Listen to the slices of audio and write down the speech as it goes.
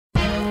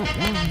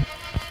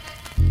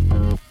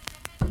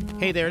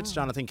Hey there, it's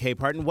Jonathan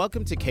Capehart, and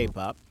welcome to Cape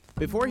Up.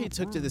 Before he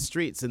took to the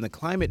streets in the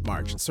Climate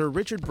March, Sir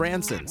Richard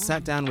Branson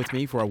sat down with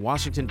me for a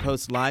Washington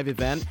Post live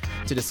event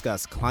to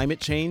discuss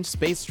climate change,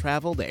 space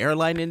travel, the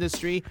airline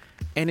industry,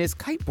 and his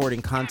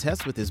kiteboarding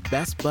contest with his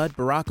best bud,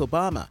 Barack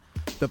Obama.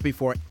 But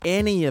before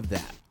any of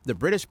that, the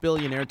British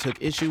billionaire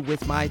took issue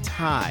with my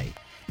tie,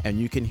 and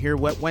you can hear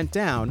what went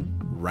down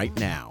right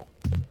now.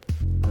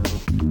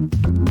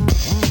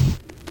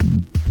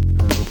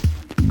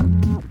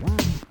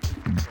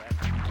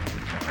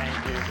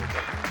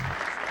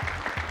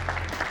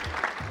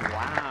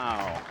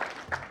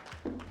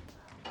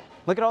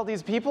 Look at all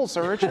these people,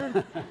 Sir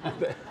Richard.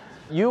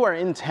 You are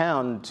in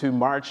town to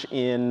march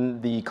in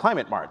the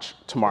Climate March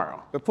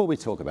tomorrow. Before we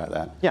talk about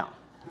that, Yeah.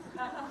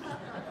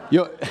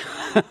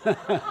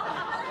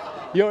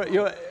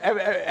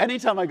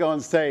 anytime I go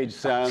on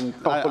stage,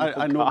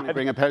 I normally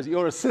bring a pair.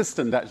 Your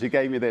assistant actually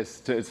gave me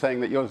this,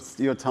 saying that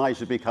your tie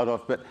should be cut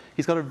off. But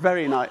he's got a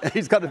very nice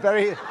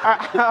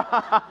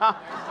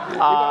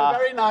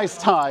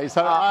tie.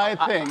 So I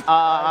think.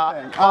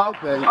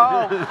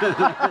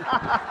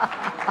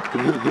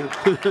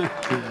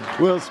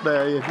 We'll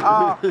spare you.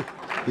 All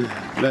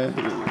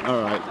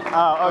right.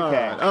 Oh,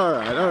 okay. All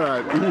right. All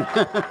right.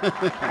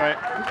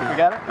 You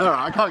got it? All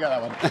right. I can't get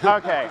that one.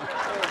 Okay.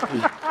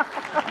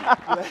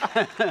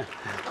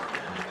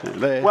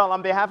 Well,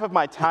 on behalf of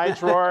my tie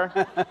drawer,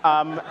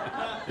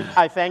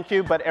 I thank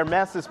you, but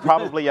Hermes is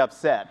probably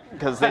upset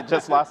because they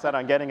just lost out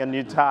on getting a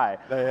new tie.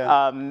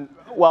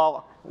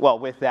 Well,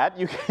 with that,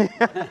 you can.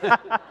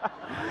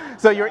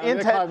 So you're in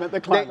town.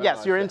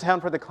 Yes, you're in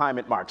town for the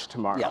Climate March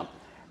tomorrow. Yeah.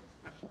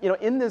 You know,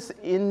 in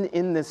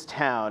this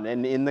town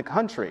and in the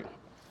country,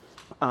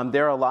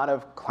 there are a lot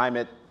of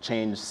climate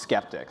change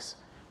skeptics.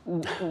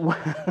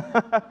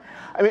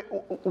 I mean,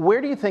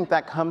 where do you think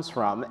that comes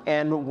from?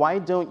 And why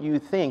don't you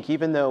think,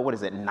 even though,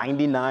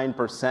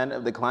 99%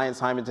 of the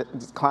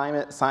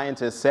climate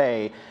scientists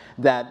say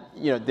that,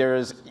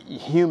 there's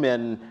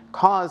human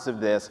cause of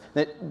this,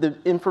 that the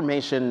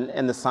information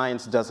and the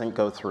science doesn't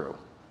go through?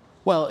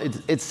 Well,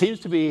 it seems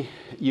to be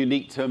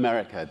unique to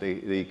America,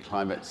 the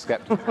climate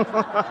skeptic.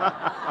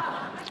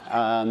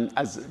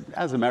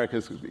 As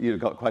America's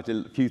got quite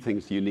a few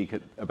things unique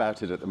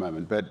about it at the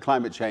moment, but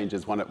climate change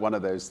is one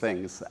of those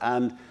things.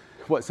 And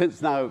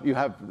since now you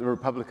have the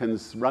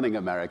Republicans running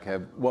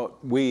America,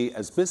 what we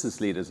as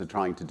business leaders are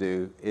trying to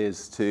do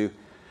is to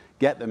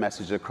get the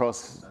message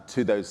across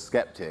to those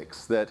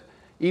skeptics that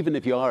even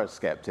if you are a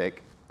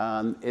skeptic,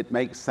 it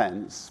makes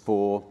sense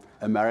for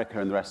America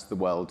and the rest of the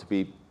world to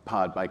be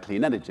powered by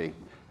clean energy.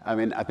 I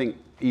mean, I think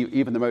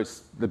even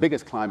the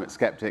biggest climate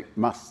skeptic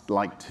must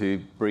like to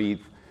breathe,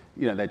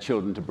 their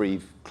children to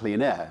breathe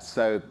clean air.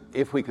 So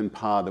if we can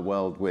power the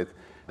world with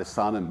the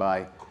sun and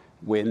by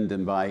wind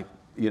and by,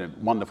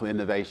 wonderful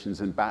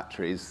innovations in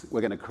batteries, we're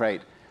going to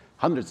create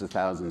hundreds of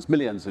thousands,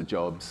 millions of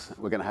jobs.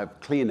 We're going to have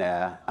clean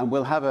air, and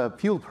we'll have a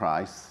fuel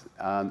price,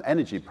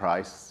 energy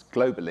price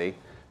globally,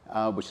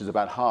 which is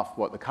about half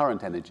what the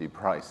current energy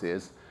price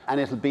is. And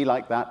it'll be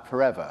like that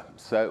forever.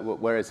 So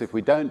whereas if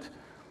we don't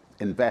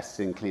invest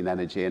in clean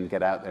energy and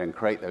get out there and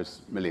create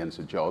those millions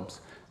of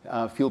jobs,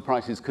 fuel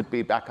prices could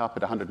be back up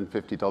at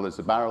 $150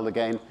 a barrel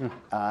again.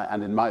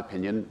 And in my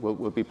opinion,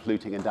 we'll be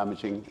polluting and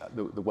damaging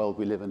the world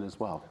we live in as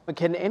well. But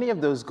can any of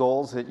those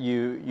goals that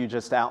you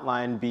just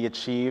outlined be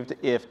achieved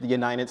if the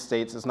United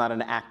States is not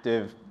an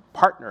active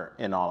partner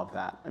in all of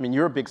that? I mean,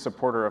 you're a big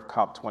supporter of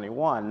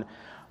COP21.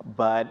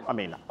 But,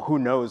 who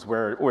knows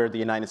where the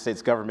United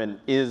States government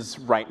is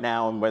right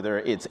now and whether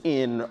it's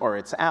in or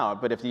it's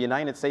out. But if the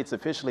United States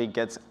officially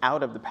gets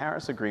out of the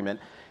Paris Agreement,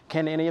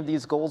 can any of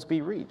these goals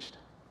be reached?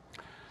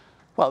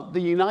 Well,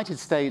 the United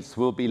States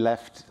will be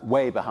left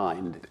way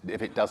behind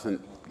if it doesn't,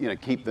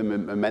 keep the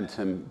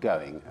momentum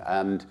going.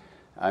 And,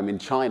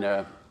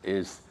 China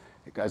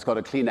has got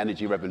a clean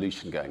energy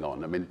revolution going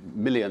on.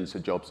 Millions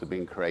of jobs are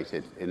being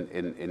created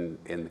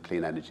in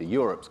clean energy.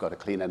 Europe's got a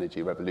clean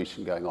energy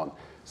revolution going on.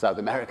 South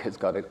America's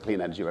got a clean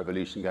energy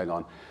revolution going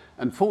on.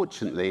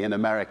 Unfortunately, in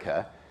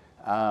America,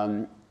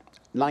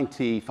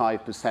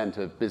 95%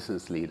 of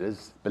business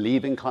leaders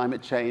believe in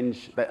climate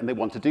change and they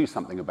want to do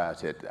something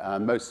about it.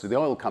 Most of the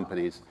oil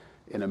companies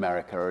in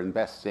America are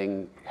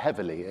investing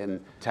heavily in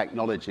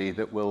technology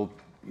that will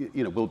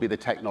be the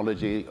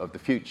technology of the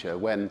future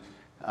when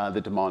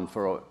the demand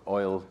for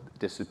oil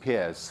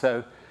disappears.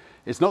 So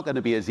it's not going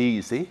to be as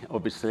easy,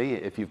 obviously,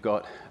 if you've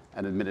got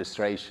an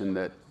administration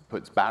that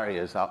puts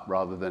barriers up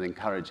rather than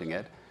encouraging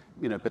it.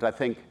 But I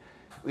think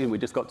we've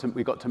got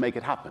to make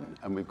it happen,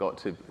 and we've got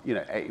to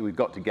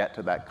get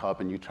to that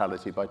carbon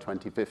neutrality by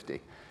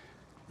 2050.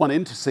 One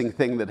interesting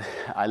thing that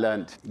I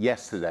learned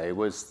yesterday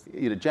was,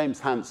 James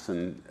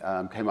Hansen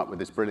came up with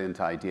this brilliant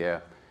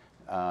idea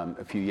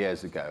a few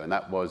years ago, and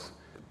that was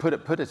put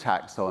a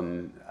tax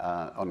on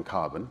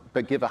carbon,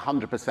 but give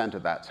 100%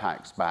 of that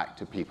tax back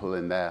to people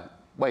in their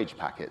wage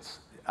packets,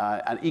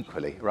 and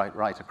equally,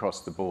 right across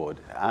the board.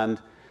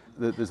 And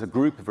there's a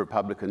group of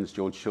Republicans,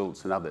 George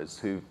Shultz and others,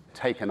 who've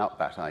taken up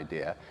that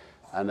idea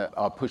and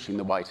are pushing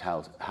the White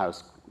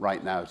House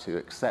right now to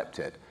accept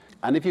it.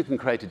 And if you can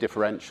create a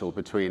differential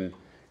between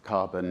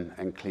carbon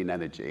and clean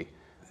energy,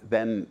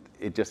 then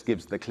it just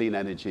gives the clean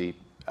energy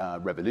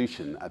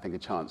revolution, I think, a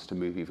chance to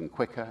move even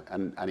quicker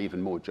and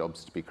even more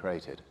jobs to be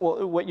created.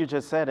 Well, what you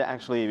just said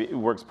actually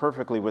works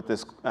perfectly with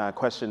this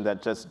question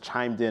that just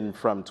chimed in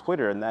from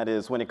Twitter, and that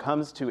is, when it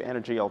comes to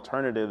energy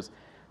alternatives,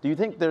 do you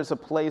think there's a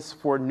place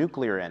for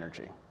nuclear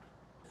energy?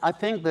 I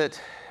think there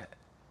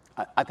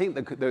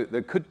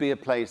could be a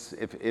place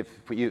if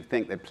you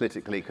think that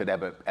politically could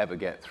ever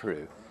get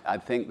through. I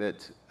think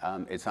that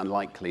it's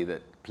unlikely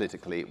that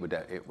politically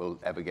it will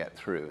ever get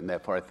through, and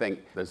therefore I think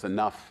there's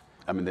enough.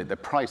 I mean, the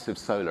price of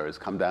solar has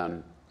come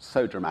down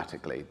so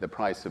dramatically. The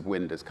price of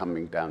wind is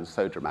coming down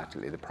so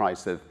dramatically. The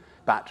price of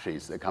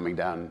batteries are coming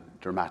down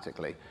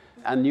dramatically,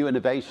 and new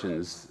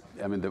innovations.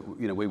 I mean,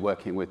 we're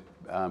working with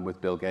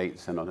Bill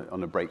Gates and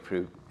on a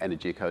breakthrough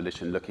energy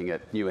coalition, looking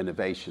at new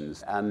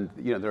innovations, and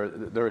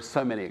there are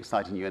so many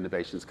exciting new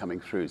innovations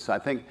coming through. So I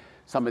think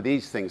some of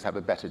these things have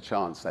a better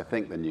chance, I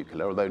think, than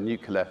nuclear. Although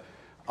nuclear,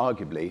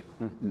 arguably,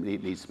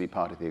 needs to be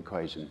part of the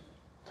equation.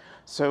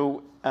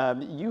 So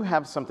you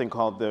have something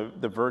called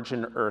the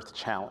Virgin Earth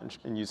Challenge,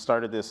 and you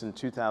started this in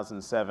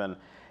 2007,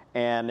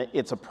 and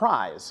it's a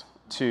prize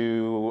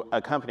to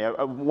a company.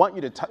 I want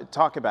you to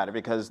talk about it,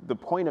 because the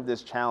point of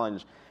this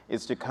challenge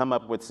is to come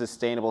up with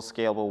sustainable,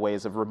 scalable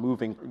ways of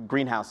removing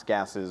greenhouse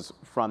gases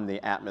from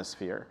the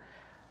atmosphere.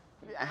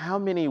 How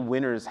many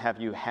winners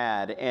have you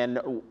had?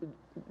 And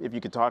if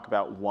you could talk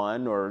about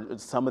one or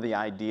some of the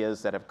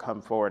ideas that have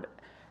come forward,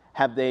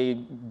 have they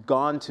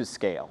gone to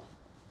scale?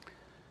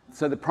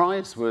 So the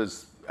prize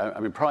was,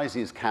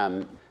 prizes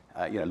can,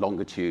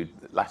 longitude,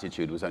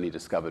 latitude was only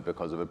discovered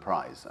because of a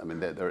prize. I mean,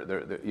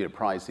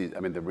 prizes. I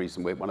mean,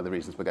 one of the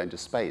reasons we're going to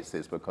space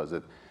is because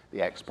of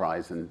the X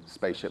Prize and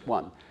Spaceship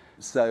One.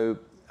 So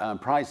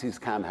prizes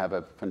can have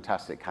a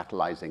fantastic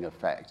catalyzing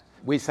effect.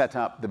 We set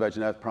up the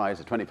Virgin Earth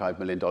Prize, a $25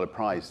 million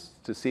prize,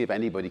 to see if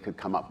anybody could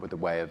come up with a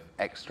way of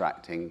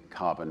extracting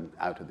carbon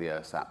out of the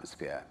Earth's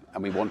atmosphere.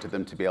 And we wanted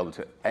them to be able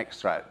to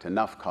extract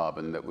enough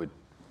carbon that would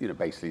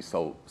basically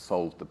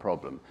solve the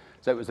problem.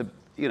 So it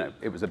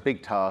was a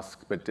big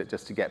task, but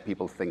just to get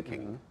people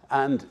thinking.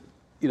 And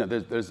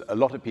there's a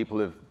lot of people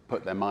who've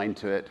put their mind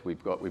to it.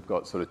 We've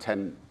got sort of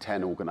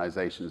 10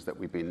 organizations that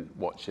we've been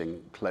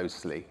watching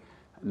closely.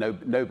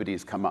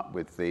 Nobody's come up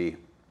with the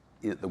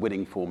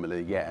winning formula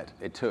yet.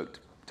 It took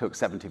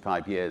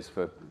 75 years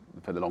for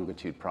the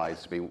Longitude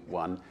Prize to be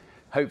won.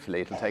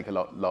 Hopefully it'll take a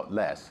lot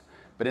less.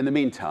 But in the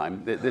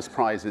meantime, this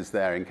prize is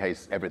there in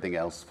case everything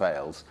else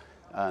fails.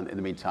 And in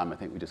the meantime, I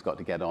think we just got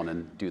to get on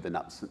and do the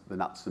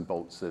nuts and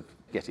bolts of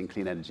getting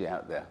clean energy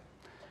out there.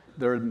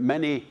 There are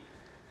many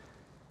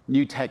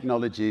new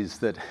technologies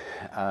that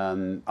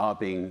are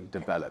being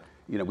developed.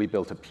 We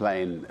built a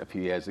plane a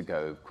few years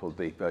ago called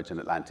the Virgin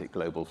Atlantic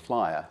Global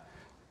Flyer,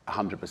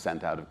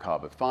 100% out of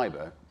carbon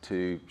fiber,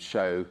 to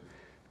show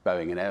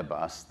Boeing and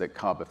Airbus that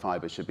carbon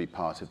fiber should be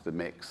part of the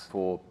mix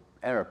for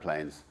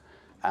aeroplanes.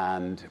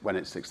 And when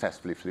it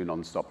successfully flew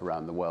non-stop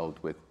around the world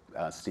with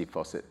Steve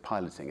Fossett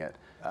piloting it,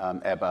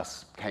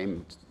 Airbus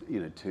came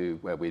to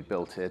where we'd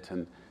built it,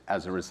 and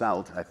as a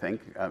result, I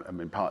think,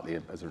 partly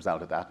as a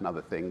result of that and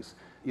other things,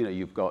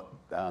 you've got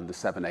the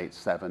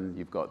 787,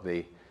 you've got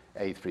the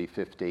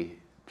A350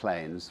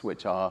 planes,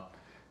 which are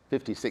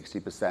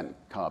 50-60%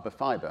 carbon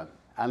fiber,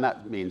 and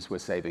that means we're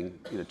saving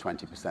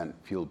 20%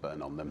 fuel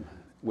burn on them.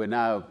 We're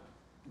now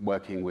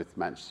working with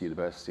Manchester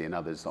University and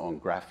others on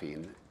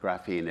graphene.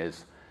 Graphene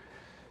is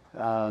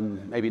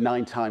maybe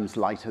 9 times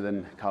lighter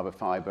than carbon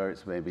fiber.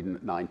 It's maybe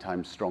 9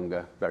 times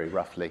stronger, very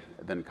roughly,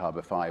 than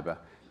carbon fiber.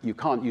 You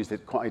can't use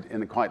it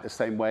in quite the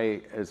same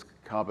way as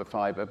carbon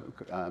fiber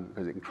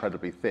because it's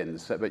incredibly thin,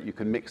 but you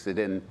can mix it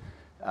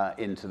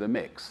into the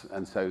mix.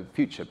 And so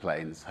future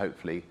planes,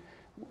 hopefully,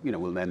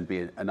 will then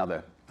be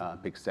another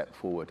big step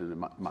forward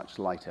and much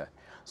lighter.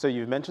 So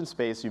you've mentioned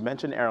space, you've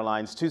mentioned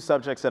airlines, 2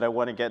 subjects that I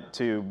want to get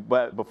to,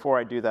 but before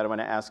I do that, I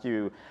want to ask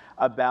you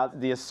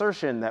about the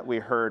assertion that we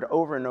heard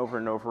over and over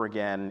and over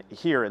again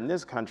here in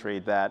this country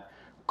that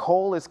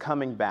coal is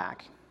coming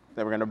back,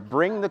 that we're going to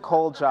bring the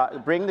coal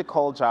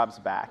jobs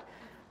back.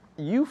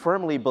 You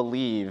firmly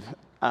believe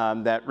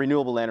that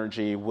renewable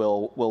energy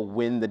will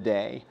win the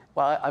day.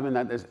 Well,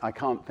 I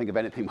can't think of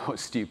anything more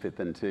stupid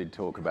than to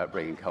talk about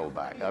bringing coal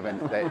back.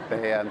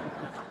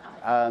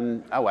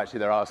 Actually,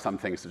 there are some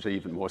things that are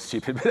even more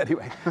stupid. But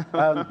anyway,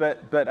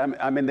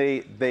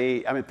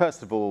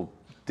 first of all,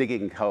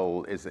 digging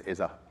coal is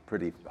a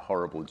pretty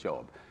horrible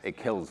job. It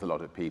kills a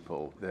lot of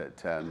people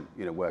that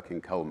work in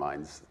coal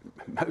mines.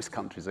 Most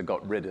countries have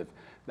got rid of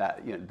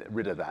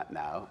that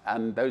now,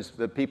 and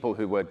the people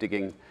who were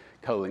digging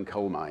coal in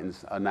coal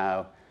mines are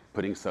now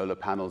putting solar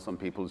panels on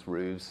people's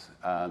roofs.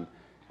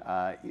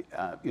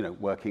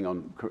 Working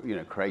on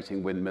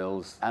creating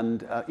windmills,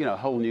 and a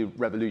whole new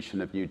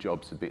revolution of new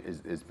jobs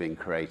is being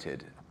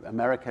created.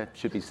 America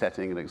should be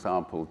setting an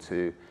example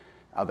to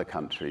other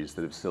countries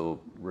that are still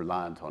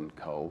reliant on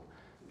coal,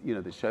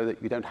 that show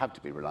that you don't have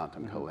to be reliant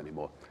on coal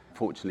anymore.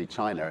 Fortunately,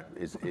 China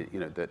is,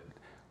 that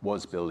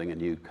was building a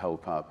new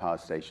coal-powered power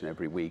station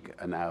every week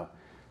are now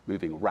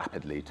moving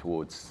rapidly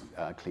towards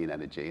clean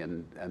energy.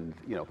 And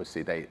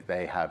obviously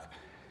they have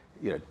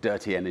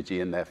dirty energy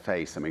in their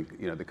face. I mean,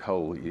 the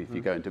coal, if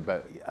you go into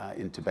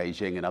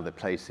Beijing and other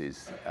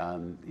places,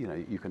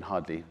 you can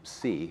hardly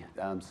see.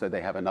 So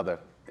they have another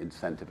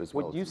incentive as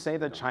well. Would you say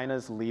that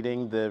China's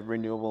leading the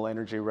renewable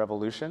energy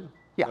revolution?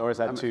 Yeah. Or is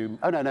that too?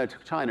 Oh, no.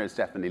 China is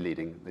definitely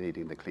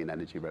leading the clean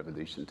energy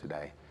revolution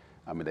today.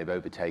 I mean, they've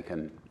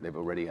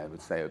already, I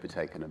would say,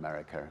 overtaken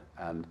America.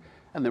 And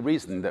the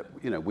reason that,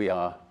 we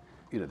are,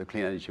 the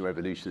clean energy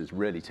revolution is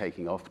really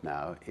taking off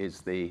now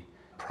is the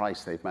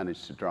price they've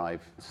managed to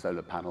drive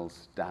solar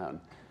panels down.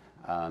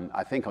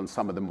 I think on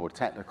some of the more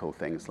technical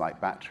things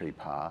like battery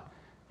power,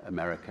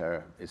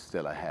 America is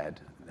still ahead,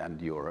 and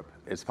Europe.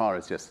 As far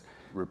as just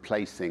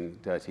replacing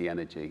dirty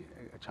energy,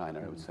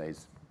 China, I would say,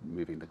 is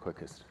moving the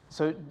quickest.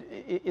 So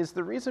is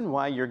the reason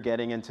why you're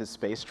getting into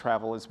space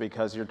travel is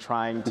because you're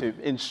trying to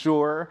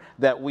ensure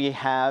that we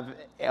have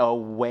a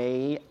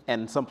way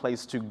and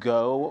someplace to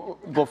go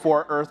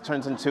before Earth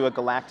turns into a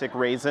galactic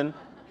raisin?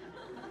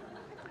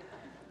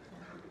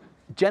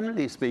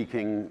 Generally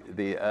speaking,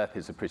 the Earth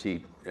is a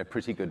pretty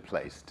good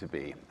place to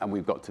be, and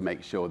we've got to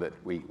make sure that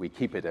we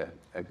keep it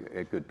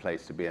a good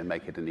place to be and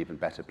make it an even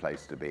better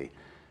place to be.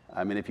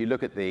 I mean, if you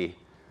look at the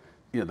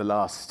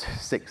last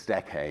 6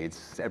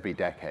 decades, every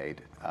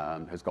decade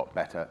has got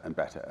better and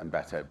better and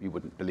better. You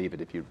wouldn't believe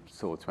it if you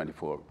saw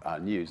 24-hour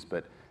news,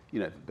 but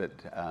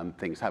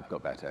things have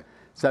got better.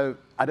 So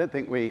I don't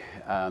think we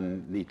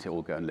need to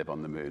all go and live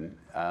on the moon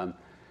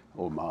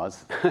or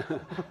Mars,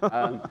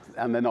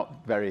 and they're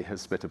not very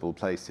hospitable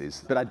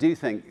places. But I do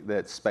think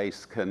that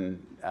space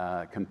can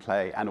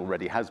play, and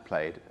already has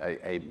played,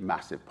 a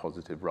massive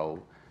positive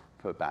role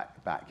for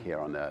back here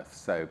on Earth.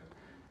 So.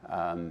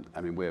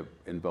 I mean, we're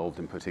involved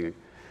in putting,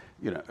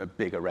 a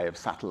big array of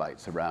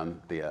satellites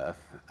around the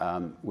Earth,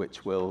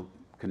 which will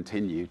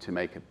continue to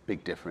make a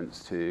big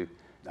difference to.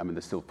 I mean,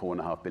 there's still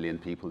 4.5 billion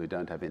people who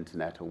don't have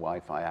internet or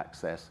Wi-Fi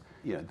access.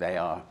 They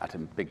are at a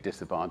big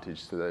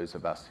disadvantage to those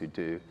of us who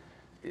do,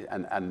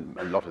 and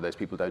a lot of those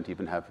people don't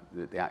even have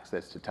the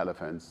access to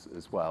telephones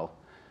as well.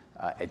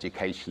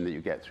 Education that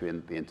you get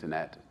through the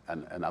internet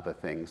and other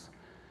things,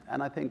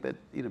 and I think that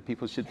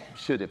people should,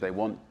 if they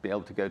want, be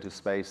able to go to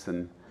space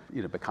and.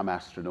 Become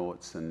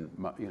astronauts and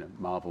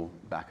marvel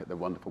back at the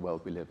wonderful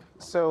world we live.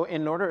 So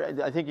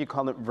I think you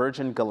call it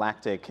Virgin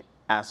Galactic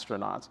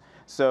astronauts.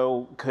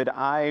 So could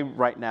I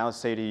right now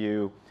say to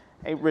you,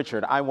 hey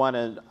Richard, I want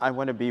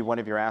to be one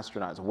of your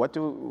astronauts.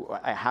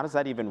 How does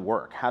that even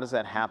work? How does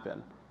that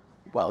happen?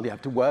 Well, you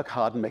have to work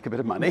hard and make a bit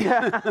of money.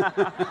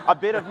 A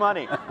bit of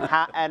money.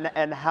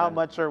 And how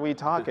much are we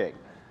talking?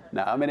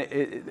 No, I mean,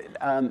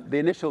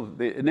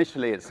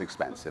 initially it's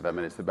expensive. I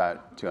mean, it's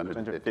about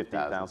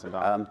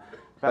 $250,000.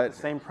 About the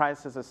same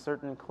price as a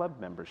certain club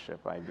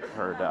membership, I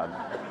heard.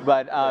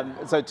 But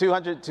so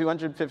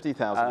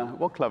 $250,000.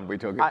 What club are we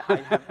talking?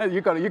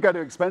 You go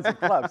to expensive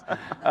clubs.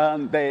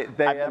 I've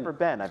never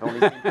been. I've only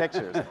seen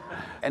pictures.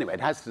 Anyway,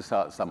 it has to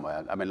start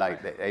somewhere. I mean,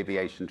 like the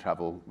aviation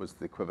travel was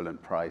the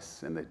equivalent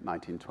price in the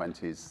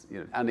 1920s,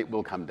 and it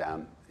will come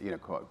down,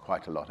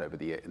 quite a lot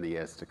in the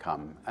years to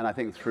come. And I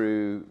think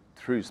through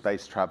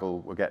space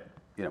travel, we're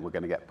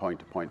going to get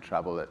point-to-point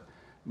travel at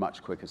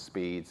much quicker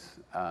speeds.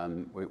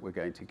 We're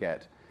going to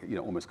get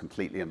almost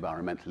completely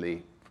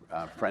environmentally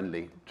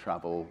friendly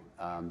travel.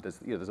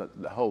 There's a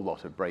whole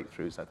lot of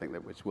breakthroughs, I think,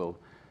 which will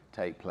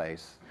take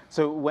place.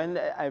 So when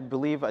I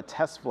believe a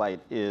test flight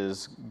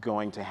is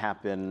going to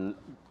happen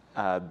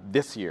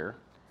this year,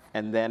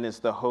 and then is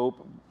the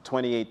hope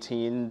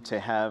 2018 to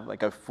have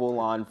like a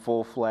full-on,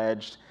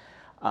 full-fledged,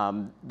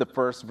 the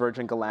first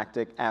Virgin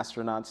Galactic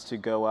astronauts to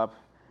go up?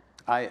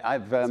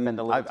 I've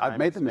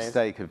made the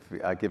mistake of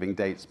giving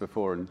dates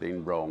before and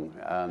being wrong,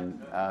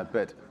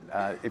 but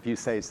if you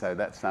say so,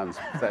 that sounds.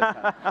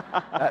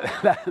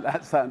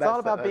 It's all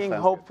about being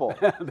hopeful.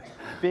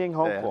 Being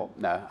hopeful.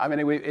 Yeah, no, I mean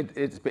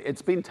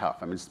it's been tough.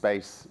 I mean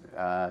space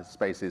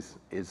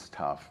is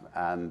tough,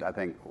 and I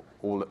think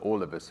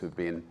all of us who've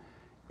been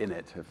in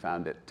it have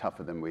found it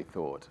tougher than we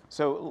thought.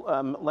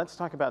 So let's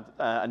talk about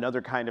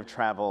another kind of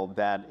travel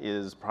that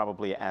is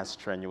probably as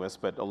strenuous,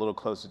 but a little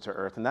closer to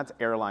Earth, and that's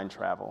airline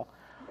travel.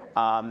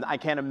 I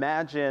can't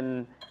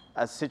imagine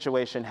a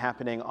situation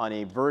happening on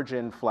a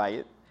Virgin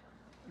flight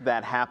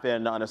that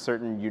happened on a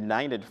certain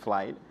United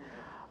flight.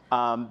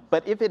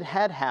 But if it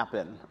had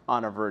happened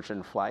on a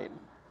Virgin flight,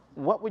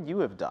 what would you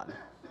have done?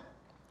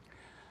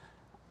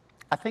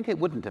 I think it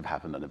wouldn't have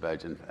happened on a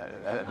Virgin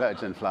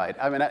flight.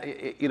 I mean,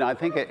 I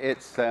think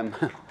it's. I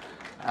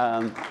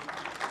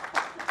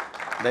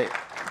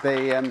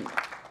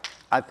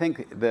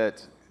think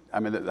that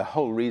the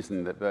whole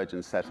reason that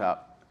Virgin set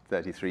up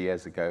 33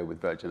 years ago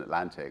with Virgin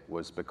Atlantic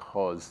was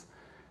because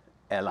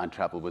airline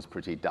travel was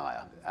pretty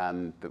dire,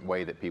 and the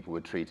way that people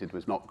were treated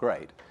was not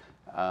great.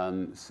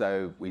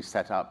 So we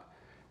set up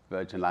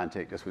Virgin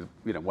Atlantic just with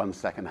one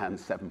second-hand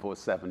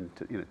 747,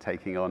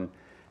 taking on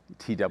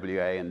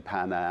TWA and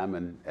Pan Am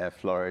and Air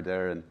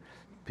Florida and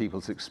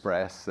People's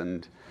Express,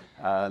 and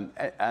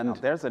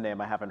there's a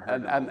name I haven't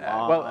heard in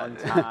a long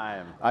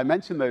time. I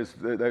mentioned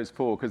those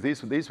four because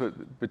these were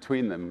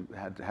between them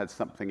had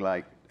something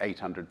like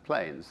 800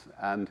 planes,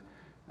 and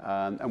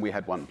we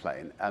had one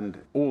plane,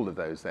 and all of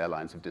those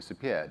airlines have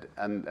disappeared.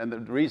 And the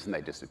reason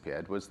they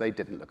disappeared was they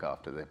didn't look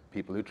after the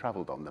people who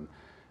traveled on them,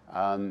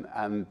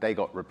 and they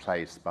got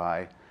replaced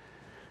by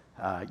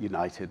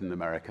United and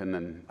American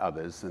and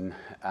others,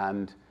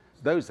 and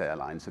those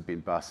airlines have been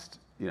bust,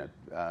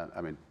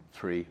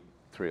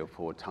 three or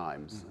four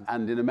times. Mm-hmm.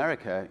 And in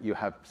America, you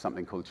have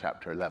something called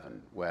Chapter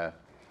 11, where,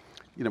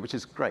 which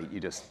is great. You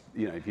just,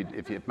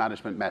 if your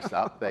management mess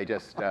up, they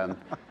just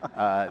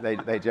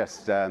they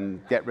just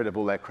get rid of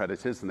all their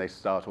creditors and they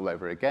start all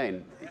over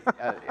again.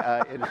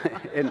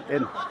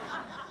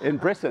 In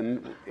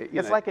Britain,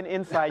 it's like an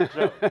inside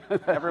joke.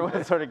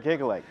 Everyone's sort of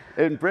giggling.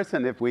 In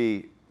Britain, if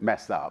we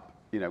mess up,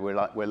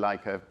 we're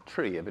like a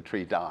tree. If a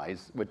tree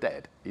dies, we're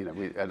dead.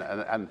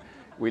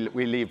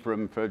 We leave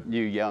room for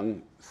new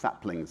young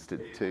saplings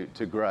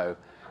to grow,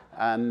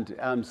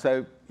 and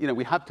so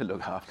we have to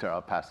look after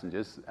our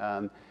passengers.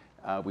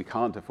 We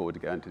can't afford to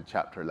go into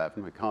Chapter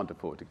 11. We can't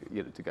afford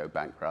to go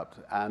bankrupt,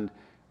 and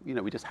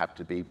we just have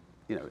to be.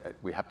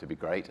 We have to be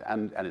great,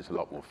 and it's a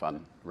lot more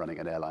fun running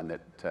an airline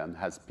that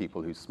has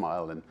people who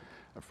smile and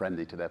are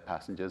friendly to their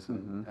passengers,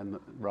 and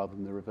rather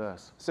than the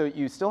reverse. So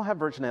you still have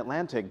Virgin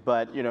Atlantic,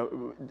 but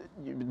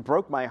it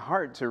broke my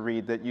heart to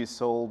read that you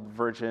sold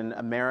Virgin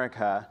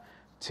America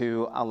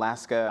to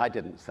Alaska. I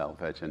didn't sell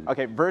Virgin.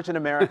 Okay, Virgin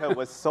America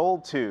was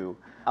sold to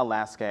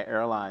Alaska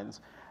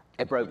Airlines.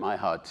 It broke my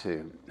heart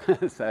too.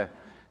 So,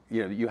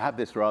 you have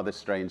this rather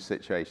strange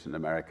situation in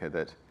America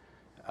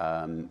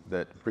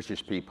that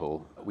British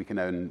people, we can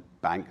own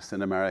banks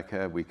in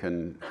America, we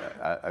can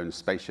own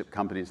spaceship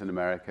companies in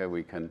America,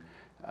 we can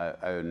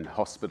own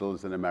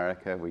hospitals in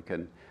America, we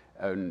can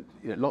own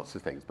lots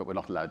of things, but we're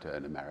not allowed to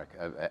own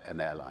an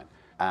airline.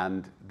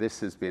 And this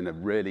has been a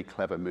really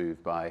clever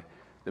move by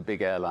the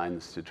big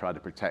airlines to try to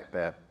protect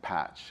their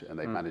patch, and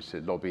they've managed to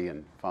lobby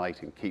and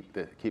fight and keep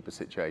a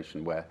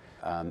situation where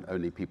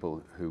only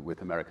people who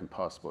with American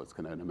passports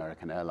can own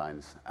American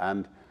airlines.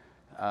 And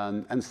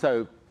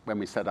so when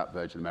we set up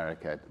Virgin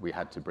America, we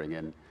had to bring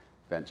in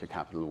venture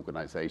capital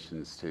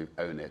organizations to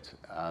own it,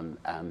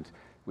 and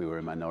we were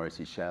a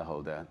minority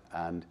shareholder.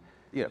 And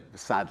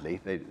sadly,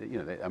 they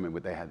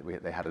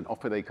had an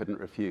offer they couldn't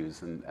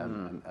refuse,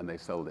 and they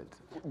sold it.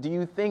 Do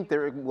you think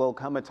there will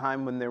come a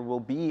time when there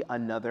will be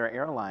another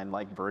airline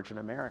like Virgin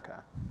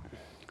America?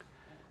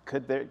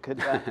 Could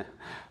that?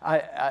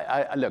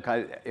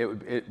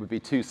 It would be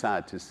too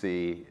sad to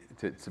see.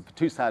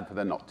 Too sad for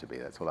there not to be.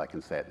 That's all I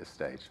can say at this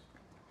stage.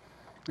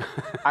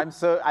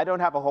 I don't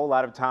have a whole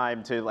lot of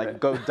time to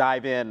go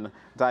dive in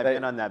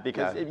on that,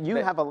 because you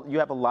have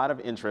a lot of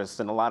interests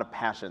and a lot of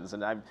passions,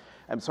 and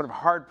I'm sort of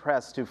hard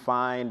pressed to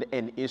find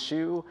an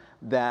issue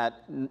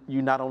that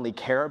you not only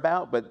care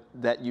about, but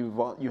that you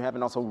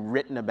haven't also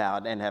written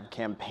about and have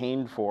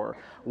campaigned for.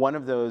 One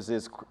of those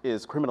is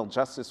criminal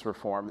justice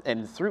reform,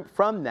 and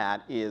from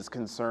that is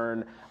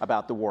concern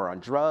about the war on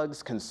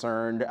drugs,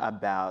 concern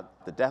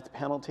about the death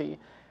penalty.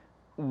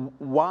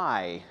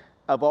 Why?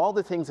 Of all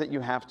the things that you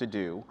have to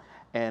do,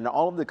 and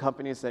all of the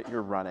companies that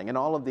you're running, and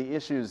all of the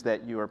issues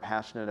that you are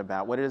passionate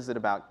about, what is it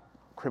about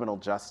criminal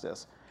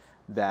justice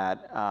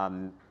that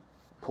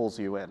pulls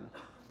you in?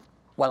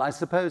 Well, I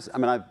suppose,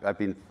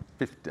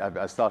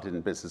 I started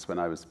in business when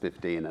I was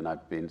 15, and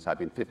I've been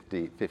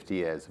 50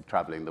 years of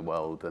traveling the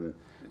world and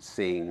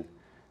seeing,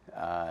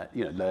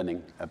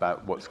 learning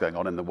about what's going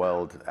on in the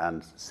world,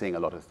 and seeing a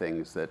lot of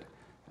things that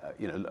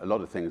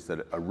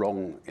are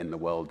wrong in the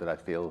world that I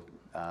feel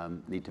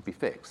need to be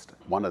fixed.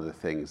 One of the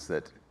things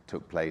that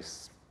took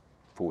place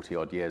 40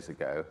 odd years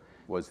ago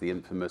was the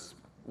infamous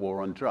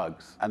war on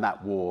drugs, and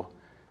that war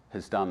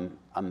has done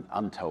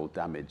untold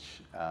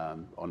damage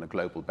on a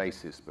global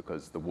basis,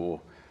 because the war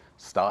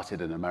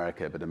started in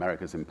America, but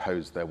America's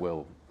imposed their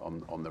will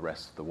on the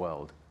rest of the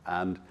world,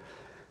 and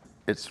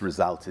it's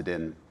resulted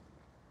in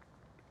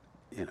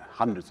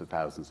hundreds of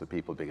thousands of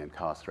people being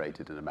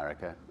incarcerated in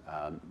America,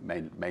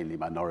 mainly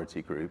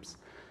minority groups.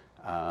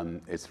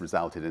 It's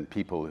resulted in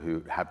people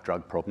who have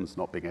drug problems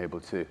not being able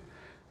to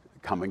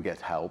come and get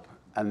help.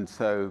 And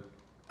so,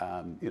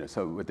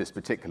 so with this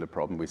particular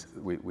problem,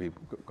 we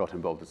got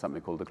involved with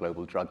something called the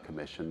Global Drug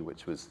Commission,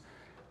 which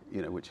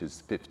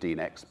is 15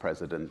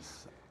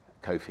 ex-presidents,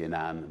 Kofi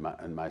Annan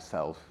and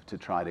myself, to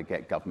try to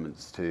get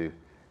governments to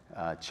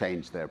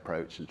change their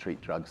approach and treat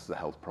drugs as a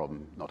health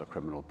problem, not a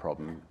criminal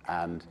problem,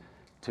 and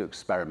to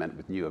experiment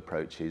with new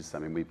approaches.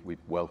 We've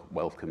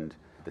welcomed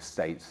the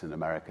states in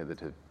America that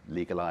have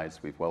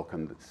legalized. We've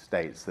welcomed the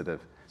states that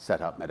have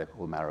set up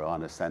medical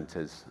marijuana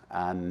centers.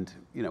 And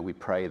we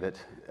pray that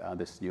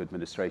this new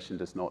administration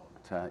does not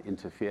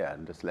interfere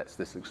and just lets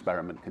this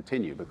experiment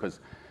continue, because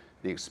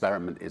the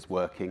experiment is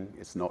working.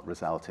 It's not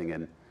resulting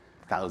in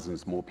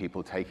thousands more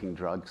people taking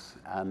drugs.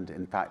 And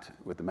in fact,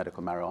 with the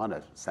medical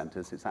marijuana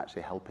centers, it's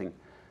actually helping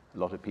a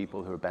lot of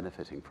people who are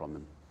benefiting from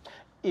them.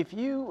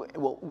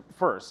 Well,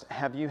 first,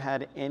 have you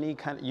had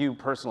you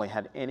personally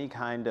had any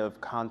kind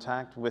of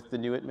contact with the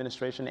new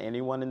administration,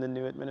 anyone in the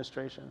new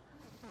administration?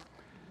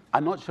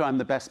 I'm not sure I'm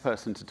the best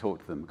person to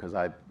talk to them because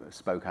I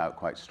spoke out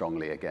quite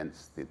strongly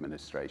against the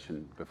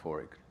administration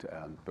before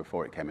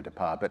it came into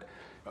power. But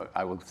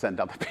I will send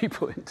other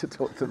people in to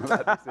talk to them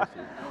about this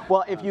issue.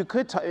 Well, if you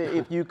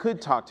could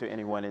talk to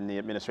anyone in the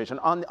administration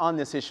on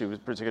this issue,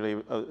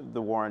 particularly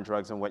the war on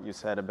drugs and what you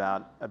said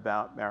about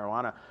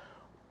marijuana,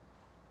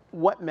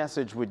 what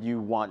message would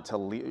you want to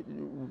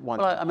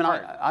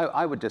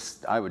I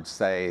would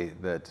say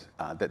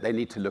that they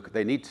need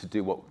to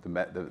do what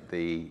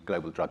the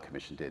Global Drug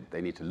Commission did.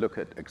 They need to look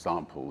at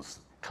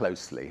examples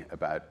closely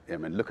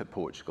look at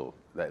Portugal.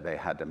 They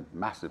had a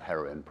massive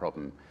heroin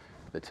problem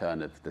at the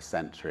turn of the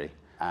century,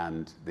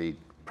 and the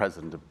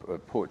president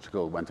of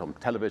Portugal went on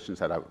television and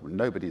said,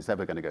 nobody's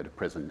ever going to go to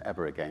prison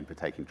ever again for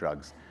taking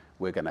drugs.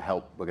 We're going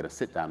to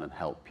sit down and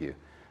help you.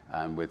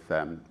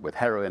 With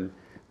heroin,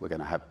 we're going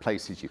to have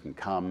places you can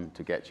come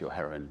to get your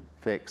heroin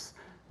fix.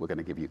 We're going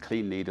to give you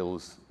clean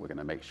needles. We're going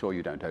to make sure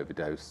you don't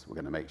overdose. We're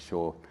going to make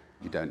sure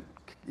you don't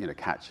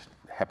catch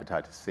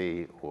hepatitis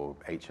C or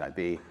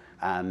HIV.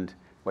 And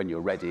when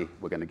you're ready,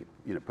 we're going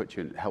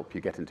to help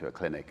you get into a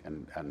clinic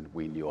and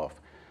wean you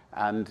off.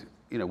 And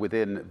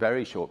within a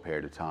very short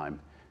period of time,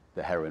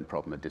 the heroin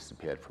problem had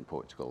disappeared from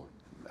Portugal.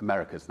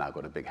 America's now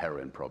got a big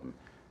heroin problem.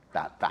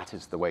 That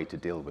is the way to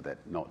deal with it,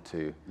 not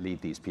to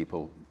leave these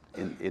people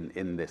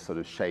in this sort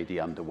of shady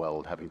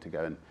underworld, having to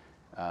go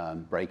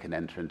and break and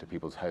enter into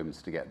people's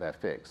homes to get their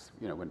fix.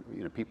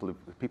 People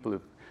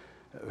who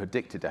are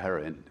addicted to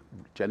heroin,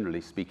 generally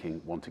speaking,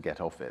 want to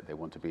get off it. They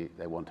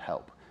want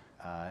help,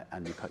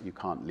 and you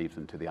can't leave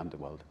them to the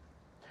underworld.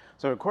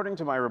 So, according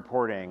to my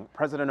reporting,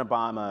 President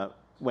Obama,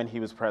 when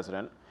he was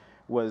president,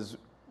 was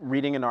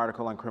reading an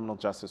article on criminal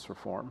justice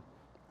reform.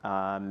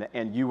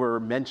 And you were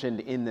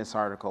mentioned in this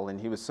article, and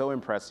he was so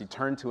impressed, he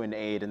turned to an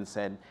aide and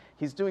said,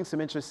 he's doing some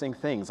interesting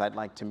things, I'd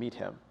like to meet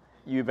him.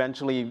 You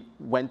eventually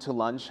went to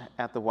lunch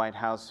at the White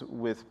House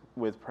with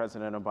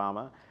President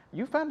Obama.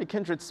 You found a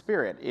kindred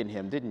spirit in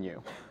him, didn't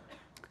you?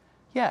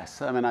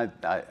 Yes, I mean,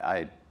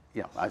 I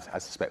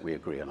suspect we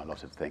agree on a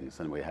lot of things,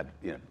 and we had,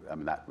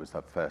 that was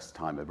our first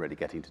time of really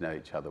getting to know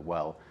each other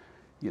well.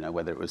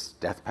 Whether it was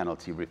death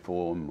penalty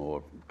reform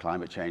or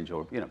climate change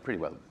or, pretty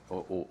well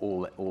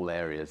all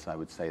areas, I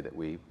would say that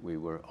we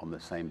were on the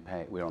same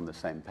page. We were on the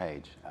same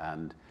page,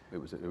 and it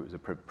was a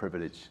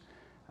privilege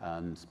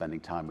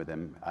spending time with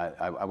him.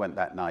 I went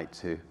that night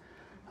to,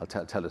 I'll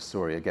tell a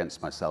story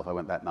against myself. I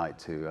went that night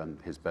to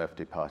his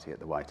birthday party at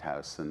the White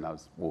House, and I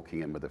was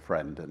walking in with a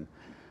friend, and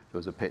there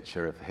was a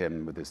picture of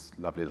him with this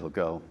lovely little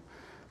girl.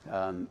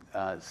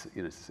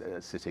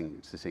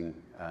 Sitting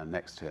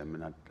next to him,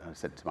 and I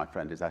said to my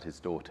friend, "Is that his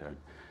daughter?" And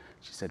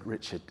she said,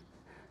 "Richard,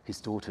 his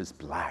daughter's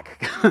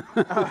black."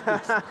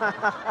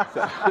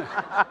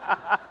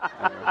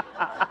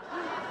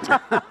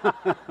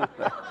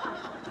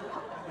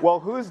 Well,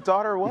 whose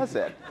daughter was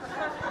it?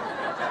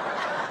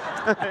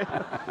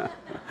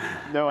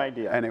 No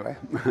idea. Anyway.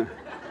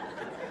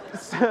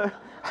 So,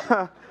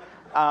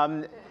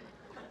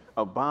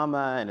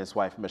 Obama and his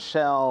wife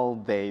Michelle,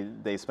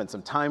 they spent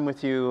some time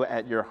with you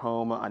at your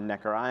home on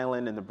Necker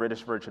Island in the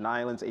British Virgin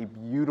Islands, a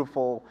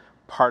beautiful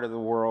part of the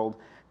world.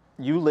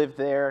 You live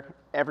there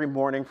every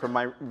morning from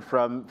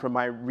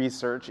my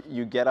research.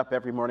 You get up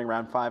every morning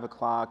around 5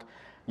 o'clock.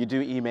 You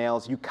do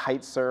emails. You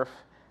kite surf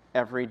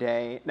every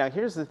day. Now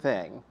here's the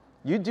thing.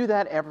 You do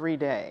that every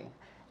day.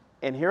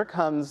 And here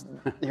come the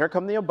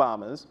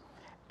Obamas,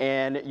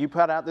 and you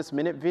put out this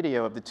minute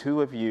video of the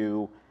two of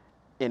you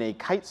in a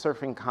kite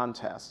surfing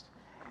contest,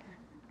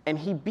 and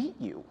he beat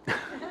you.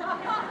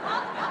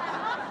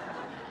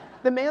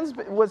 The man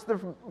was the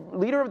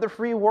leader of the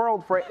free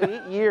world for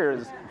 8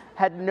 years,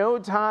 had no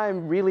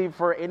time really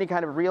for any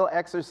kind of real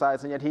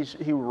exercise, and yet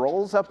he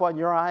rolls up on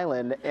your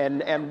island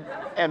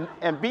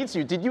and beats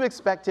you. Did you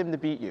expect him to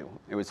beat you?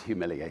 It was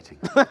humiliating.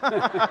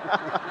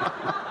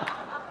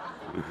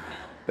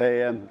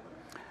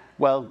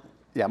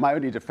 My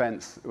only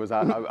defense was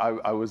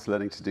I was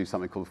learning to do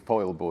something called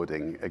foil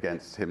boarding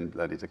against him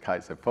learning to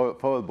kite. So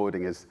foil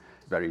boarding is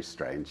very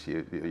strange.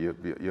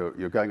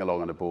 You're going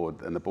along on a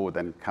board, and the board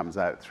then comes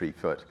out 3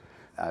 foot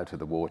out of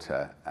the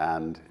water,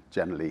 and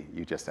generally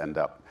you just end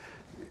up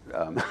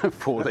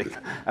falling.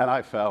 And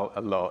I fell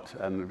a lot.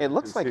 And it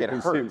looks like it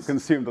hurts.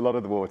 Consumed a lot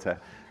of the water,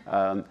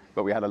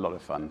 but we had a lot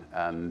of fun.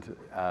 And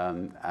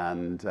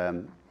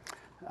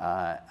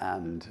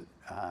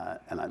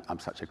I'm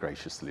such a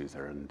gracious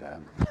loser, and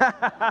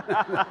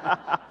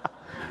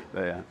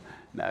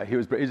no,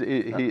 he's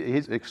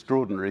an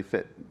extraordinarily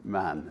fit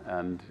man,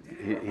 and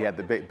he had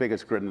the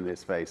biggest grin on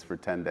his face for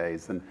 10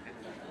 days, and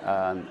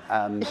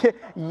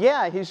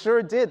yeah, he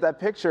sure did. That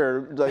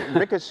picture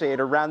ricocheted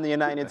around the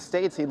United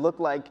States. He looked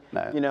like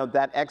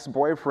that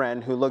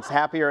ex-boyfriend who looks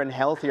happier and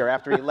healthier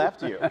after he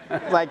left you.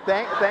 Like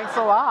thanks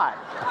a lot.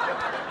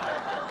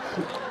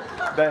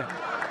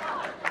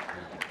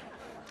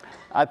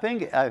 I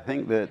think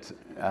that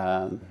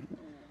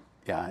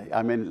Yeah,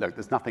 I mean, look,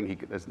 there's nothing,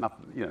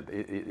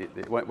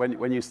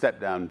 when you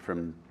step down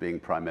from being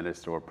prime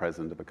minister or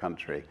president of a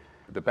country,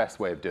 the best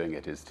way of doing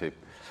it is to,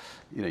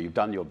 you've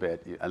done your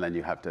bit, and then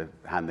you have to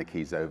hand the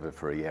keys over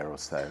for a year or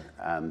so.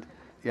 And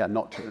yeah,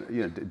 not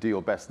to, do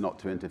your best not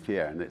to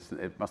interfere. And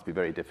it must be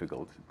very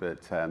difficult,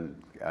 but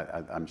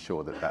I'm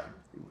sure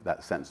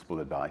that's sensible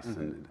advice,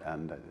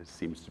 and it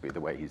seems to be the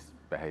way he's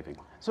behaving.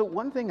 So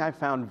one thing I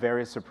found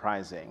very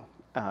surprising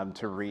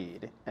to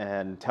read,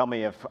 and tell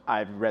me if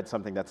I've read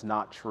something that's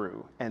not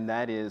true, and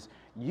that is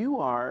you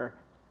are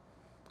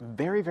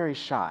very, very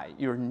shy.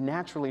 You're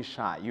naturally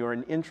shy. You're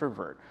an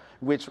introvert,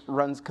 which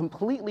runs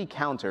completely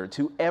counter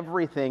to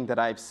everything that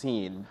I've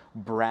seen.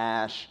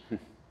 Brash,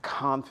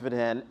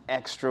 confident,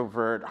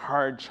 extrovert,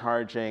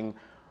 hard-charging.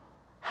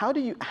 How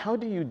do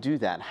you do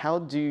that? How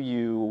do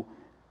you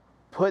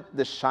put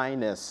the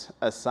shyness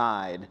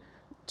aside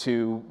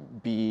to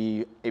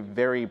be a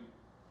very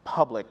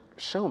public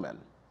showman?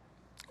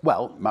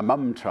 Well, my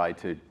mum tried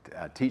to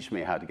teach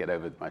me how to get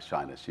over my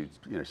shyness. She'd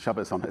shove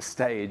us on a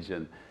stage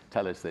and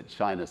tell us that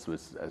shyness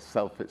was a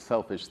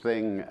selfish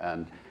thing,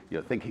 and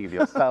you're thinking of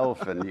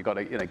yourself, and you've got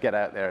to get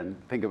out there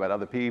and think about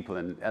other people,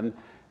 and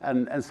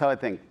so I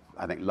think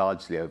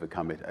largely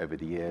overcome it over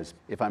the years.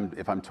 If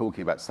I'm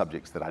talking about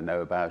subjects that I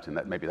know about,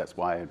 and maybe that's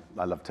why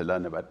I love to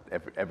learn about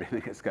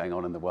everything that's going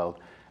on in the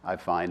world, I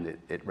find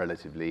it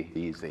relatively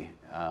easy.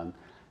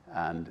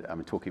 And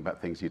I'm talking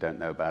about things you don't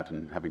know about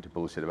and having to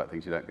bullshit about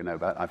things you don't know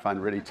about, I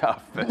find really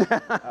tough.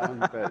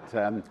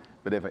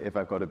 But if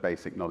I've got a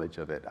basic knowledge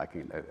of it, I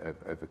can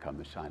overcome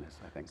the shyness,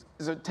 I think.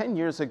 So 10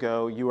 years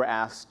ago, you were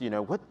asked,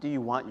 what do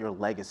you want your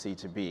legacy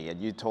to be? And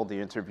you told the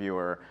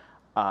interviewer,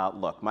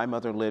 look, my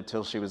mother lived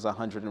till she was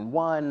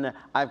 101.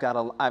 I've got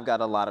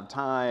a lot of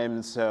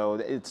time,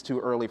 so it's too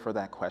early for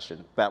that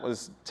question. That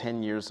was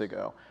 10 years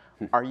ago.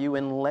 Are you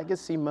in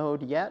legacy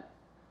mode yet?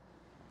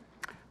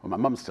 Well, my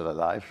mum's still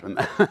alive.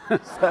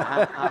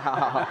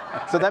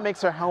 So that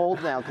makes her how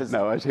old now?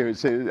 No,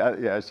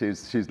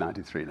 she's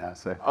 93 now.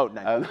 So. Oh,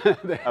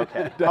 93.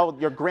 Okay. Oh,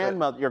 your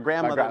grandmother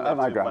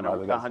my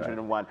grandmother,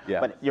 101. Right. Yeah.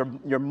 But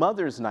your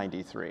mother's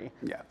 93.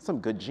 Yeah. Some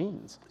good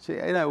genes.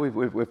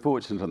 We're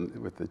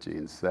fortunate with the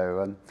genes.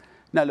 So,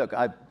 no, look,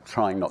 I'm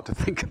trying not to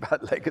think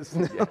about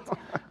legacy yet.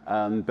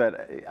 I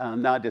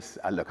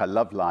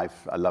love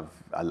life. I live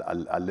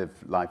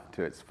life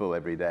to its full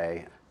every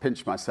day.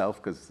 Pinch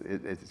myself because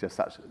it's just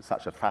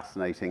such a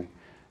fascinating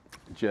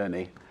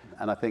journey,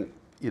 and I think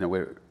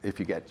if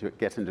you get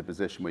into a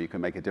position where you can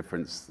make a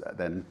difference,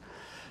 then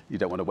you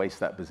don't want to waste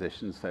that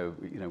position. So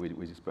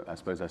I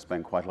suppose I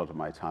spend quite a lot of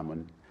my time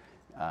on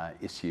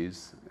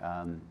issues.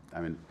 I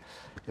mean,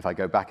 if I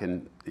go back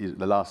in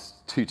the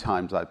last 2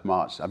 times I've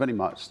only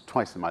marched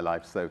twice in my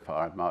life so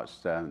far. I've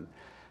marched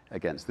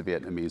against the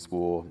Vietnamese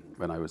War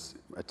when I was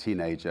a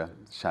teenager,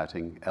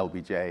 shouting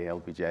 "LBJ,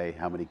 LBJ,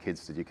 how many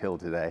kids did you kill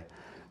today?"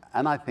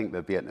 And I think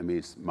the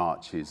Vietnamese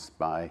marches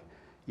by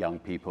young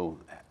people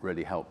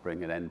really helped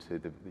bring an end to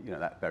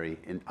that very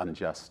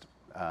unjust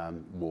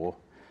war.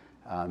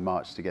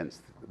 Marched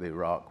against the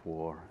Iraq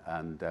War,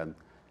 and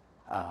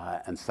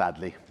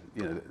sadly,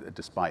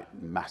 despite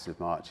massive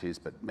marches,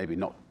 but maybe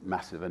not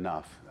massive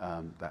enough,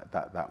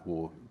 that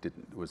war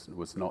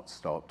was not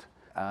stopped.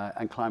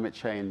 And climate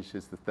change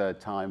is the 3rd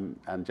time,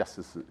 and just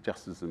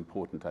as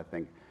important, I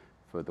think,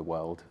 for the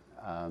world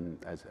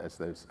as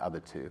those other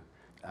 2.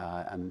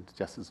 And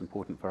just as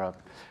important for our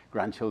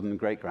grandchildren and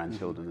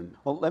great-grandchildren.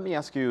 Well, let me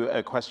ask you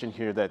a question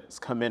here that's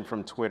come in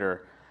from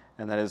Twitter,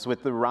 and that is,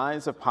 with the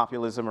rise of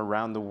populism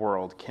around the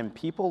world, can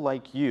people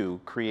like you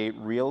create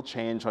real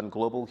change on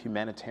global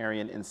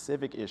humanitarian and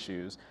civic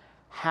issues?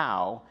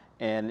 How,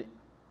 and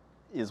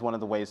is one of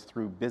the ways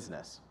through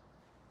business?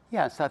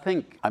 Yes,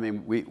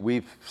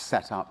 we've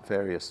set up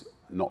various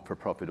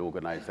not-for-profit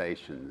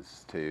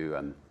organizations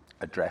to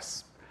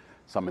address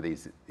some of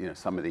these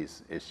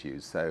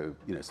issues. So,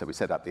 so we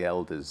set up the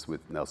Elders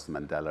with Nelson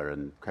Mandela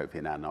and Kofi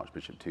Annan,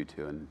 Archbishop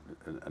Tutu, and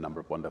a number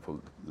of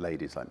wonderful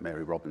ladies like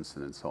Mary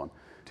Robinson and so on,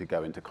 to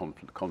go into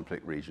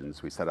conflict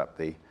regions. We set up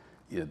the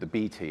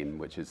B Team,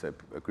 which is a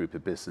group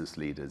of business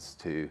leaders,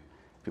 to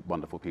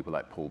wonderful people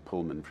like Paul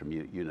Pullman from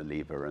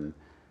Unilever and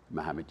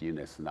Mohammed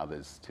Yunus and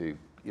others to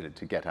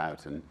get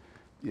out and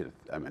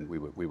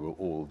we were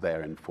all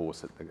there in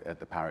force at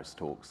the Paris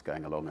talks,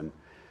 going along and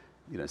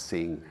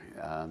seeing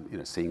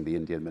the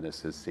Indian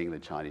ministers, seeing the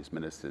Chinese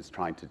ministers,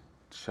 trying to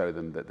show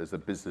them that there's a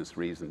business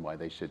reason why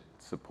they should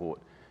support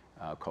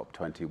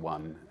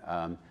COP21.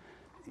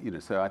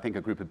 So I think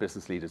a group of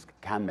business leaders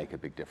can make a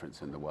big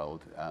difference in the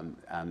world,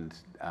 and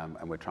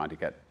we're trying to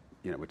get,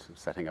 we're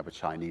setting up a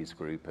Chinese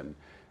group and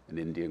an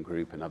Indian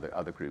group and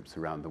other groups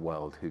around the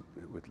world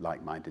with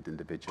like-minded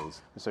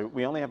individuals. So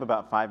we only have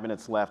about 5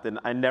 minutes left, and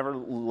I never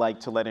like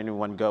to let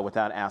anyone go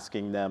without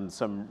asking them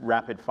some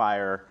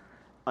rapid-fire,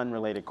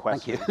 unrelated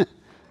questions. Thank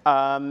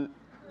you.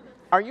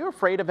 Are you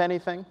afraid of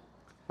anything?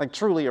 Like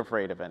truly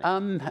afraid of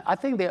anything? I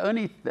think the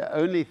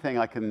only thing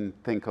I can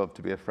think of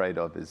to be afraid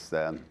of is,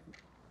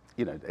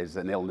 is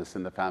an illness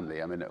in the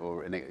family.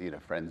 Or a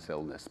friend's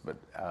illness. But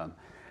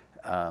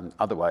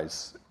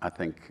Otherwise, I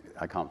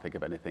can't think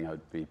of anything I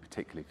would be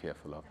particularly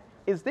fearful of.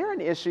 Is there an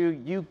issue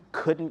you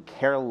couldn't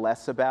care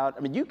less about?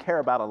 I mean, you care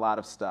about a lot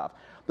of stuff,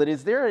 but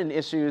is there an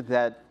issue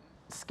that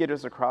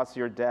skitters across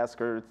your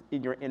desk or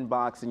in your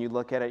inbox and you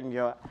look at it and you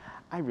go,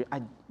 I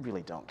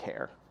really don't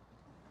care?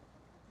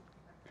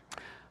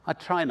 I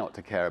try not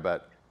to care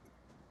about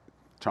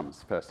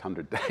Trump's first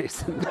 100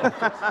 days.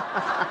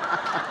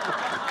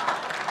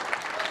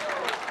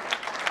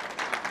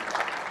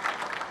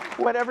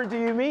 Whatever do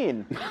you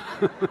mean?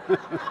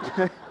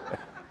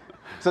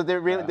 So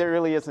there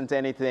really isn't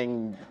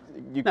anything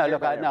you care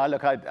about?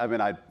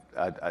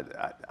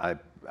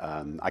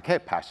 I care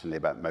passionately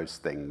about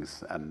most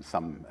things, and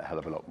some a hell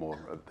of a lot more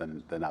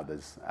than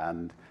others.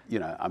 And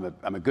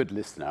I'm a good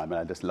listener. I mean,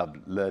 I just love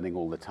learning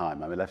all the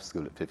time. I left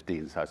school at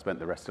 15, so I spent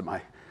the rest of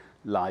my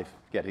life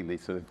getting the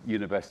sort of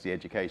university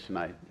education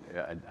I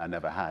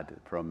never had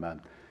from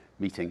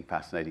meeting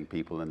fascinating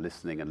people and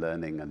listening and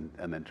learning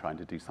and then trying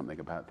to do something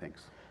about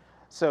things.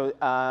 So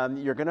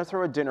you're going to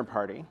throw a dinner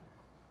party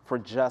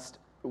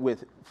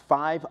with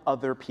 5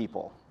 other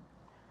people.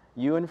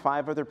 You and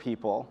 5 other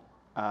people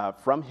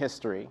from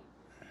history.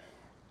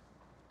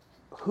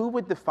 Who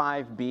would the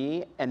 5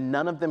 be? And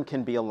none of them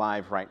can be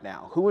alive right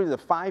now. Who are the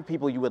 5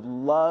 people you would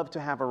love to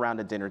have around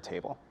a dinner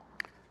table?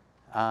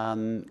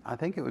 I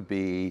think it would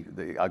be,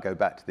 I'll go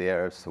back to the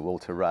era of Sir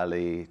Walter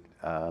Raleigh,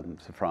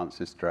 Sir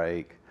Francis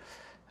Drake,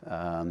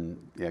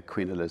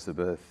 Queen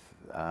Elizabeth.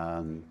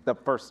 The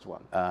first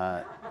one.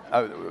 The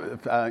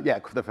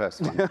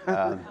first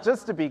one.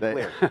 Just to be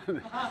clear.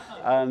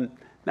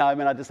 No, I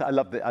mean, I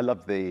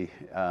love the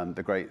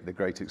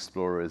great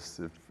explorers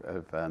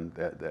of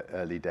the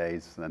early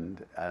days,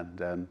 and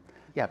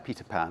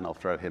Peter Pan. I'll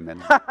throw him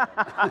in.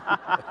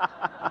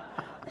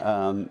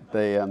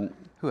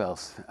 Who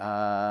else?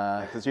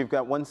 Because you've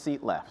got 1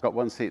 seat left. Got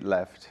 1 seat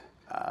left.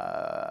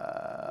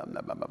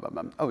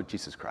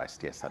 Jesus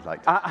Christ! Yes, I'd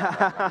like to.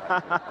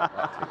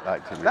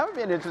 That would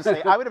be an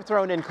interesting. I would have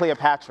thrown in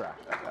Cleopatra.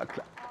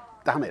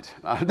 Damn it!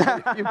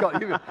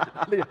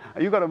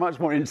 You've got a much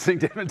more interesting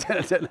different.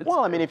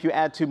 Well, I mean, if you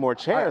add 2 more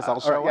chairs, I'll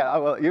show up. Yeah,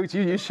 well,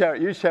 you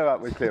show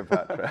up with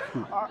Cleopatra.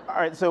 All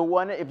right. So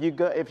if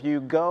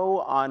you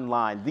go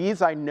online,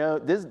 these I know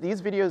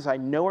these videos I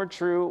know are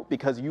true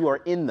because you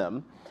are in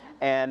them,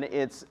 and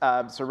it's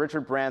Sir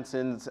Richard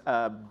Branson's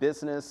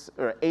business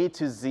or A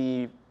to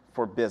Z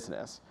for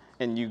business,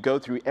 and you go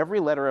through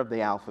every letter of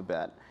the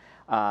alphabet,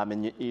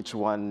 and each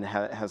one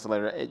has a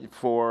letter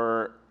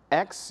for.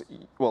 X,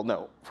 well,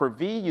 no. For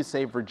V, you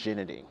say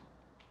virginity.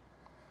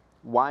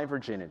 Why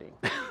virginity?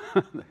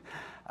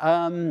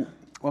 Well,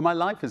 my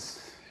life has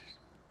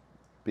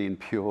been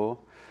pure,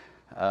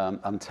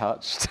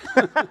 untouched.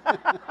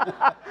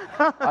 I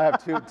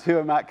have two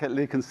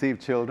immaculately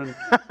conceived children.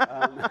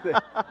 I'm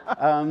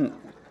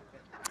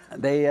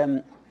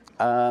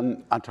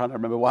trying to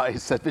remember why I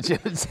said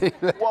virginity.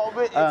 Well,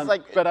 but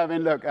it's But I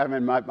mean, look. I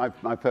mean,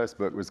 my first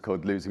book was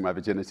called Losing My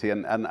Virginity,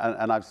 and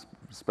I've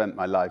spent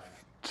my life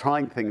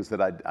trying things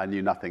that I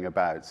knew nothing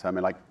about. So I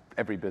mean, like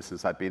every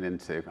business I've been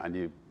into, I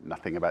knew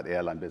nothing about the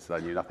airline business.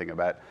 I knew nothing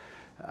about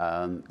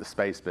the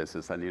space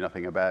business. I knew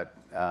nothing about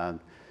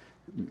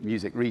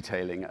music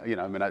retailing.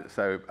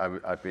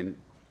 I've been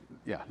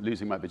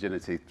losing my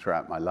virginity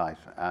throughout my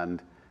life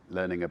and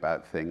learning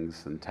about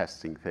things and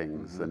testing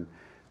things, and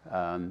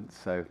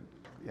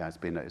it's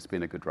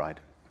been a good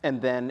ride.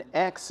 And then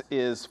X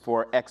is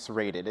for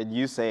X-rated, and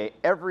you say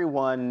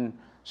everyone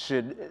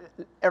should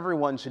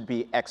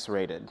be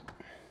X-rated.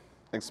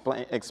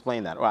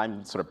 Explain that. Well,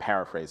 I'm sort of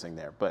paraphrasing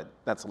there, but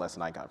that's the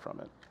lesson I got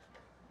from it.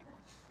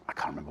 I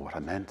can't remember what I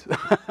meant.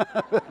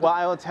 Well,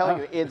 I will tell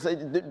you,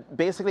 it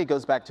basically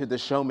goes back to the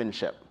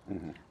showmanship.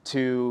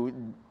 To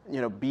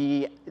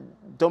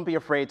don't be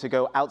afraid to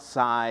go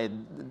outside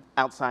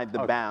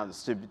the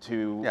bounds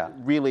to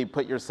really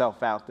put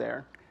yourself out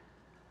there.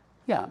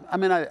 Yeah, I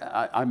mean,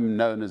 I'm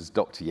known as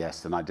Dr.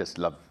 Yes, and I just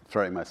love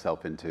throwing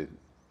myself into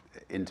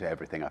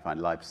everything. I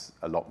find life's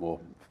a lot more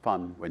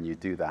fun when you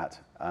do that.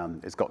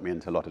 It's got me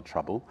into a lot of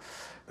trouble.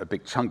 A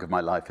big chunk of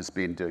my life has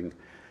been doing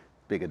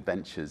big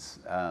adventures,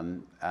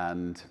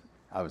 and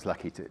I was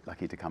lucky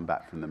to come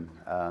back from them.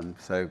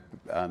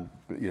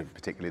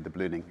 Particularly the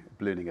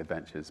ballooning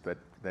adventures, but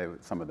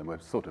some of them were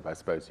sort of, I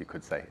suppose you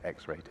could say,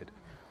 X-rated.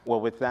 Well,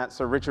 with that,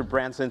 Sir Richard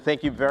Branson,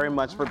 thank you very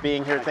much for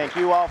being here. Thank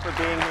you all for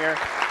being here.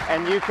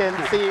 And you can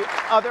see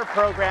other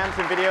programs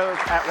and videos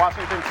at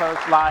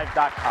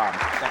WashingtonPostLive.com.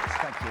 Thanks.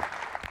 Thank you.